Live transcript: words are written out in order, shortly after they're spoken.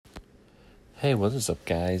Hey, what is up,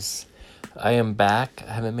 guys? I am back.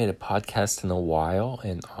 I haven't made a podcast in a while,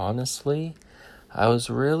 and honestly, I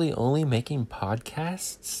was really only making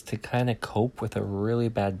podcasts to kind of cope with a really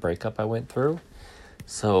bad breakup I went through.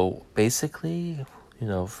 So basically,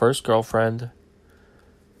 first girlfriend,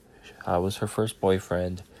 I was her first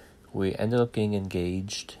boyfriend. We ended up getting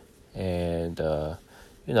engaged, and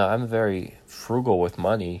I'm very frugal with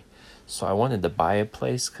money, so I wanted to buy a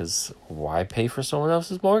place because why pay for someone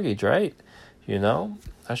else's mortgage, right?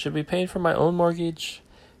 I should be paying for my own mortgage.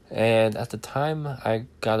 And at the time, I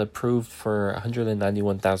got approved for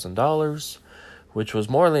 $191,000, which was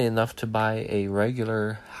more than enough to buy a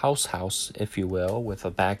regular house, if you will, with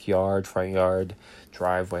a backyard, front yard,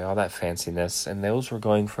 driveway, all that fanciness. And those were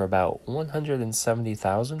going for about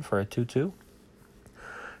 $170,000 for a 2-2.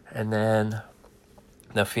 And then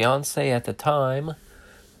the fiance at the time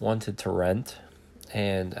wanted to rent.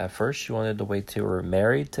 And at first, she wanted to wait till we were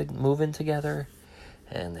married to move in together.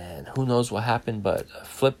 And then who knows what happened, but a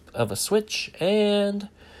flip of a switch, and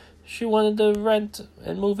she wanted to rent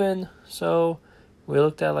and move in. So we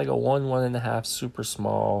looked at like a 1.5, super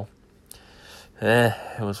small.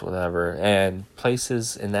 It was whatever. And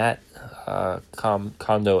places in that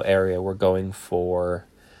condo area were going for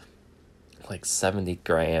like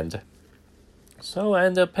 $70,000. So I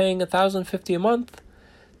ended up paying $1,050 a month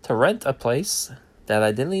to rent a place that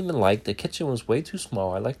I didn't even like. The kitchen was way too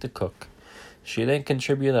small. I like to cook. She didn't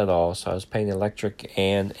contribute at all, so I was paying electric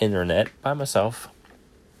and internet by myself.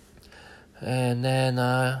 And then,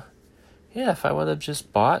 if I would have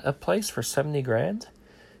just bought a place for $70,000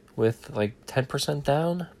 with like 10%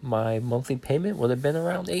 down, my monthly payment would have been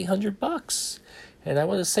around $800, and I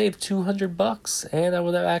would have saved $200, and I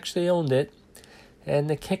would have actually owned it. And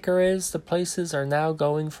the kicker is, the places are now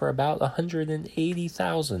going for about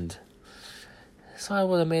 $180,000. So I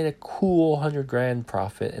would have made a cool $100,000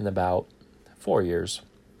 profit in about 4 years,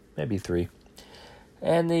 maybe 3.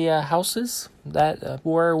 And the houses that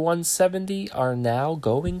were $170 are now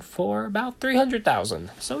going for about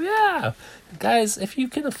 $300,000. So yeah, guys, if you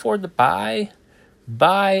can afford to buy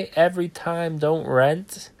every time. Don't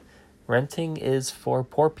rent. Renting is for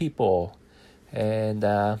poor people, and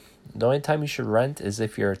the only time you should rent is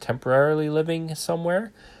if you're temporarily living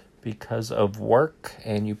somewhere because of work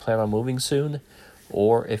and you plan on moving soon.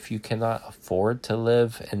 Or if you cannot afford to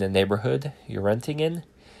live in the neighborhood you're renting in,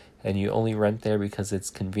 and you only rent there because it's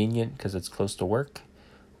convenient, because it's close to work,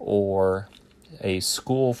 or a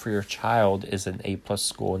school for your child is an A+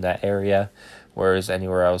 school in that area, whereas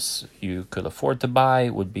anywhere else you could afford to buy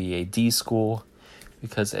would be a D school,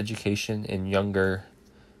 because education in younger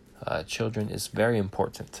children is very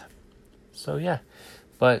important. So yeah,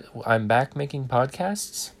 but I'm back making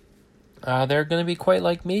podcasts. They're going to be quite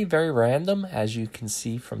like me, very random, as you can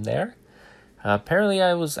see from there. Apparently,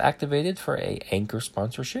 I was activated for a Anchor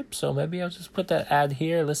sponsorship, so maybe I'll just put that ad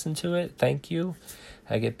here, listen to it. Thank you.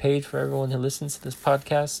 I get paid for everyone who listens to this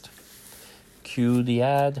podcast. Cue the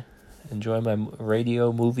ad. Enjoy my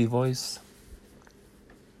radio movie voice.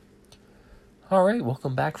 All right,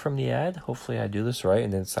 welcome back from the ad. Hopefully I do this right,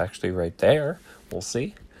 and it's actually right there. We'll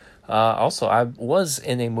see. Also, I was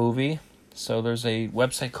in a movie, so there's a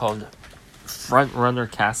website called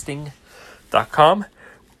frontrunnercasting.com.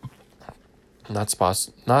 Not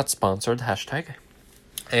sponsored, hashtag.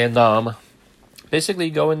 And basically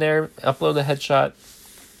you go in there, upload a headshot,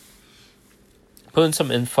 put in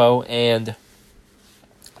some info, and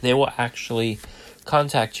they will actually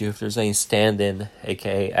contact you if there's any stand-in,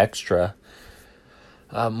 aka extra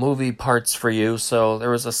movie parts for you. So there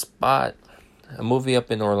was a movie up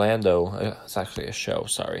in Orlando. It's actually a show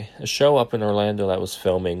up in Orlando that was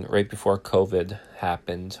filming right before COVID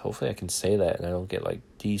happened. Hopefully I can say that and I don't get like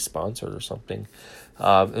de-sponsored or something. It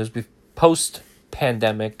was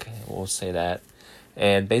post-pandemic, we'll say that.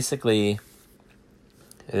 And basically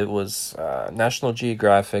it was National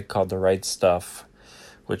Geographic, called The Right Stuff,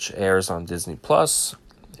 which airs on Disney+.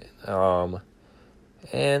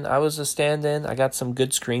 And I was a stand-in. I got some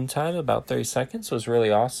good screen time, about 30 seconds. It was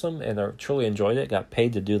really awesome, and I truly enjoyed it. Got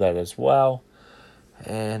paid to do that as well.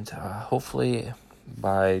 And hopefully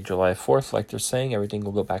by July 4th, like they're saying, everything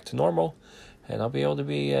will go back to normal. And I'll be able to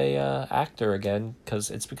be a actor again, because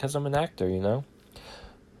I'm an actor,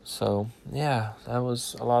 So, yeah, that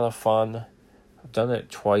was a lot of fun. I've done it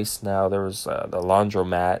twice now. There was The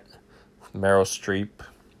Laundromat with Meryl Streep.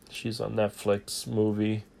 She's on Netflix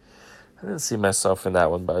movie. I didn't see myself in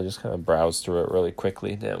that one, but I just kind of browsed through it really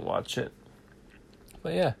quickly. Didn't watch it.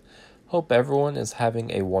 But yeah, hope everyone is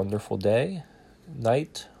having a wonderful day,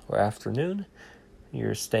 night, or afternoon.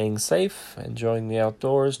 You're staying safe, enjoying the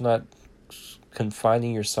outdoors, not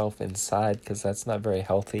confining yourself inside, because that's not very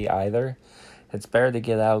healthy either. It's better to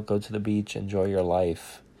get out, go to the beach, enjoy your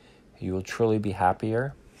life. You will truly be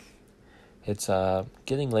happier. It's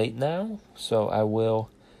getting late now, so I will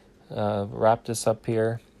wrap this up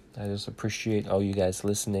here. I just appreciate all you guys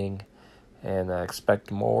listening, and I expect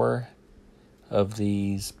more of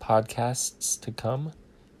these podcasts to come.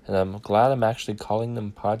 And I'm glad I'm actually calling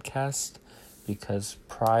them podcasts, because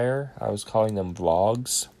prior I was calling them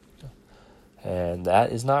vlogs. And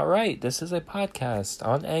that is not right. This is a podcast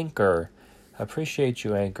on Anchor. I appreciate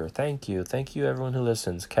you, Anchor. Thank you. Thank you, everyone who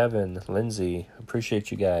listens. Kevin, Lindsay,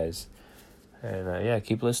 appreciate you guys. And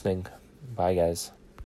keep listening. Bye, guys.